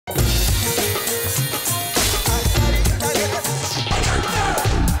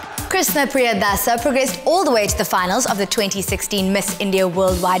Krsna Priya Dasa progressed all the way to the finals of the 2016 Miss India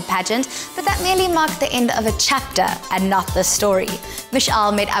Worldwide pageant, but that merely marked the end of a chapter and not the story.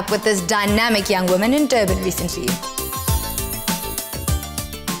 Mishal met up with this dynamic young woman in Durban recently.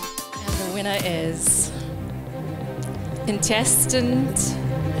 And the winner is contestant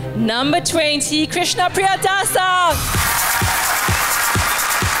number 20, Krsna Priya Dasa.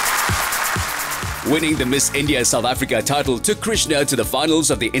 Winning the Miss India South Africa title took Krsna to the finals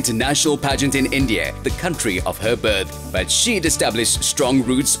of the international pageant in India, the country of her birth. But she'd established strong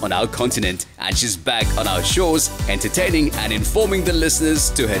roots on our continent, and she's back on our shores, entertaining and informing the listeners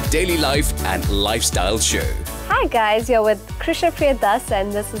to her daily life and lifestyle show. Hi guys, you're with Krsna Priya Dasa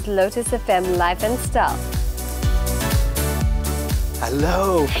and this is Lotus FM Life and Style.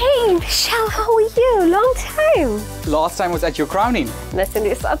 Hello. Hey Mishal, how are you? Long time. Last time was at your crowning. Miss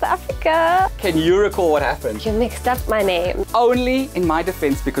India South Africa. Can you recall what happened? You mixed up my name. Only in my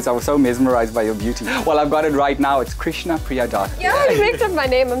defense because I was so mesmerized by your beauty. Well, I've got it right now. It's Krsna Priya Dasa. Yeah, you mixed up my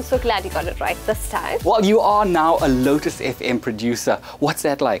name. I'm so glad you got it right this time. Well, you are now a Lotus FM producer. What's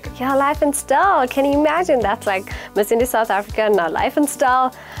that like? Yeah, Life and Style. Can you imagine? That's like Miss India South Africa, now Life and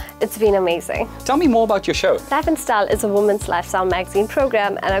Style. It's been amazing. Tell me more about your show. Life and Style is a women's lifestyle magazine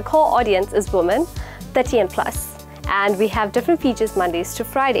program and our core audience is women 30 and plus. And we have different features Mondays to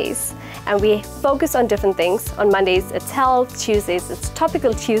Fridays. And we focus on different things. On Mondays, it's health. Tuesdays, it's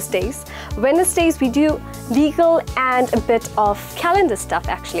topical Tuesdays. Wednesdays, we do legal and a bit of calendar stuff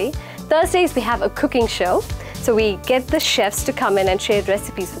actually. Thursdays, we have a cooking show. So we get the chefs to come in and share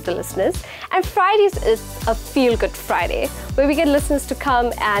recipes with the listeners. And Fridays is a feel-good Friday, where we get listeners to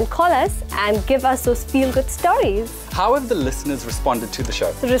come and call us and give us those feel-good stories. How have the listeners responded to the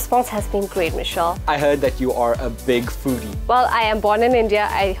show? The response has been great, Mishal. I heard that you are a big foodie. Well, I am born in India.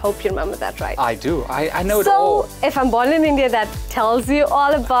 I hope you remember that, right? I do. I know it all. So, if I'm born in India, that tells you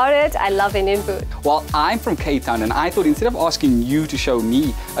all about it. I love Indian food. Well, I'm from Cape Town, and I thought instead of asking you to show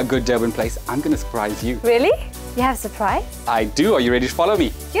me a good Durban place, I'm going to surprise you. Really? You have a surprise? I do. Are you ready to follow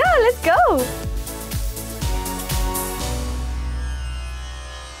me? Yeah, let's go.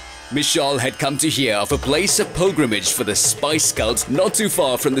 Mishal had come to hear of a place of pilgrimage for the Spice Girls not too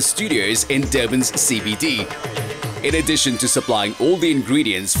far from the studios in Durban's CBD. In addition to supplying all the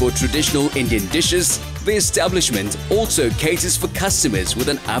ingredients for traditional Indian dishes, the establishment also caters for customers with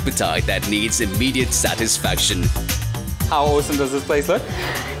an appetite that needs immediate satisfaction. How awesome does this place look?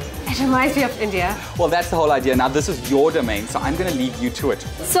 It reminds me of India. Well, that's the whole idea. Now, this is your domain, so I'm going to leave you to it.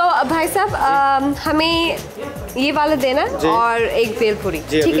 So, भाई साहब, हमें ये वाला देना और एक भेल पूरी.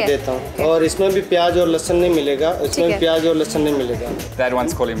 जी, अभी देता हूँ. और इसमें भी प्याज और लहसुन नहीं मिलेगा. इसमें भी प्याज और लहसुन नहीं मिलेगा. That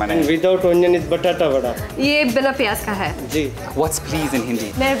one's calling my name. Without onion is batata vada. ये बिना प्याज का है. जी. What's please in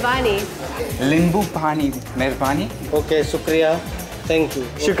Hindi? मेहरबानी. Limbu pani. Meherbani? Okay, शुक्रिया. Thank you.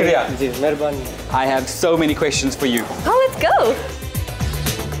 Shukriya. जी, मेहरबानी. I have so many questions for you. Oh, let's go.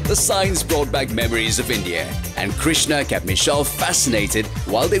 The signs brought back memories of India, and Krsna kept Mishal fascinated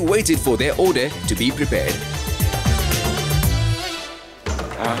while they waited for their order to be prepared.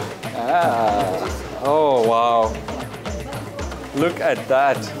 Oh, wow. Look at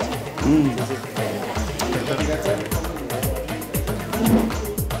that.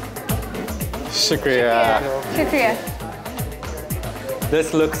 Shukriya. Shukriya.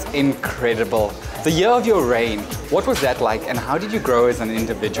 This looks incredible. The year of your reign, what was that like and how did you grow as an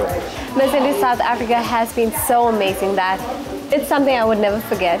individual? Miss India South Africa has been so amazing that it's something I would never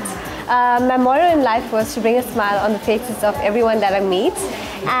forget. My motto in life was to bring a smile on the faces of everyone that I meet,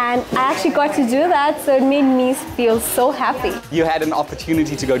 and I actually got to do that, so it made me feel so happy. You had an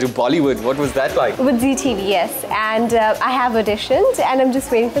opportunity to go to Bollywood. What was that like? With ZTV, yes, and I have auditioned and I'm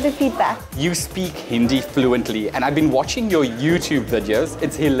just waiting for the feedback. You speak Hindi fluently and I've been watching your YouTube videos.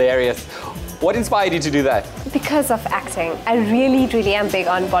 It's hilarious. What inspired you to do that? Because of acting. I really am big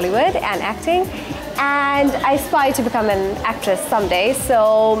on Bollywood and acting, and I aspire to become an actress someday.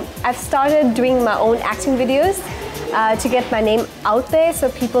 So I've started doing my own acting videos to get my name out there so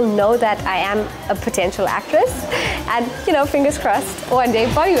people know that I am a potential actress. And you know, fingers crossed, one day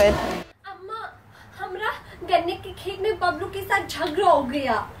Bollywood. अम्मा, हमरा गन्ने के खेत में बबलू के साथ झगड़ा हो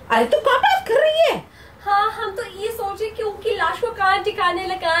गया. अरे तो क्या बात कर रही है? हाँ, हम तो ये सोचे कि उनकी लाश को कहाँ ठिकाने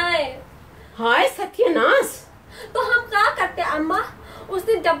लगाएं. हाय सत्यानाश. तो हम क्या करते अम्मा?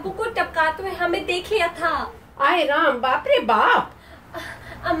 उसने डब्बू को टपकाते हुए हमें देख लिया था. आए राम, बाप रे बाप.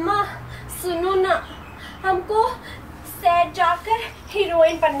 अम्मा सुनो ना, हमको सेट जाकर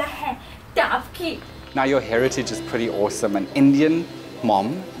हीरोइन बनना है, टाप की. Now your heritage is pretty awesome. An Indian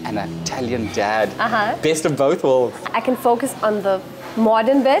mom and an Italian dad. Best of both worlds. I can focus on the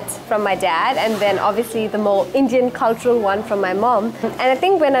modern bit from my dad, and then obviously the more Indian cultural one from my mom. And I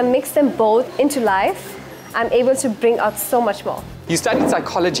think when I mix them both into life, I'm able to bring out so much more. You studied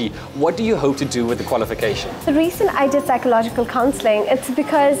psychology. What do you hope to do with the qualification? The reason I did psychological counseling, it's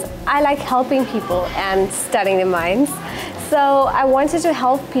because I like helping people and studying their minds. So I wanted to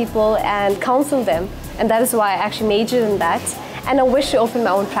help people and counsel them, and that is why I actually majored in that. And I wish to open my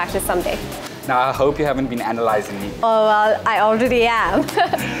own practice someday. Now, I hope you haven't been analyzing me. Oh, well, I already am.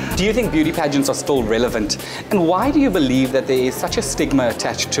 Do you think beauty pageants are still relevant? And why do you believe that there is such a stigma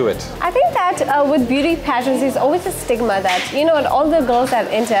attached to it? I think that with beauty pageants, there's always a stigma that, you know, all the girls that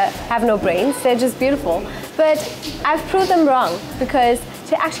enter have no brains, they're just beautiful. But I've proved them wrong, because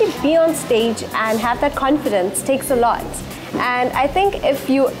to actually be on stage and have that confidence takes a lot. And I think if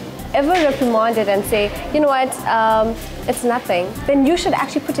you ever reprimand it and say, you know what, it's nothing, then you should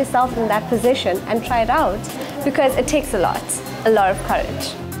actually put yourself in that position and try it out, because it takes a lot of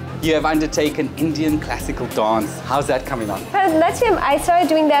courage. You have undertaken Indian classical dance. How's that coming on? Bharatanatyam, I started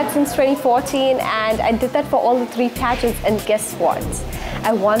doing that since 2014, and I did that for all the 3 pageants, and guess what?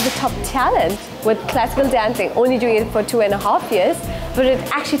 I won the top talent with classical dancing, only doing it for 2.5 years, but it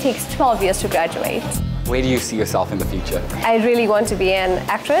actually takes 12 years to graduate. Where do you see yourself in the future? I really want to be an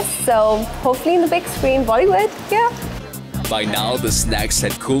actress, so hopefully in the big screen, Bollywood, yeah. By now, the snacks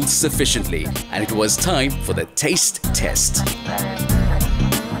had cooled sufficiently, and it was time for the taste test.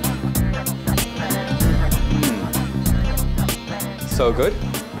 So good.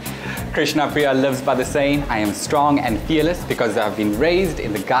 Krsna Priya lives by the saying, I am strong and fearless because I have been raised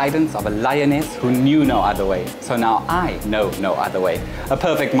in the guidance of a lioness who knew no other way. So now I know no other way. A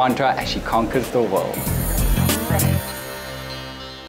perfect mantra as she conquers the world.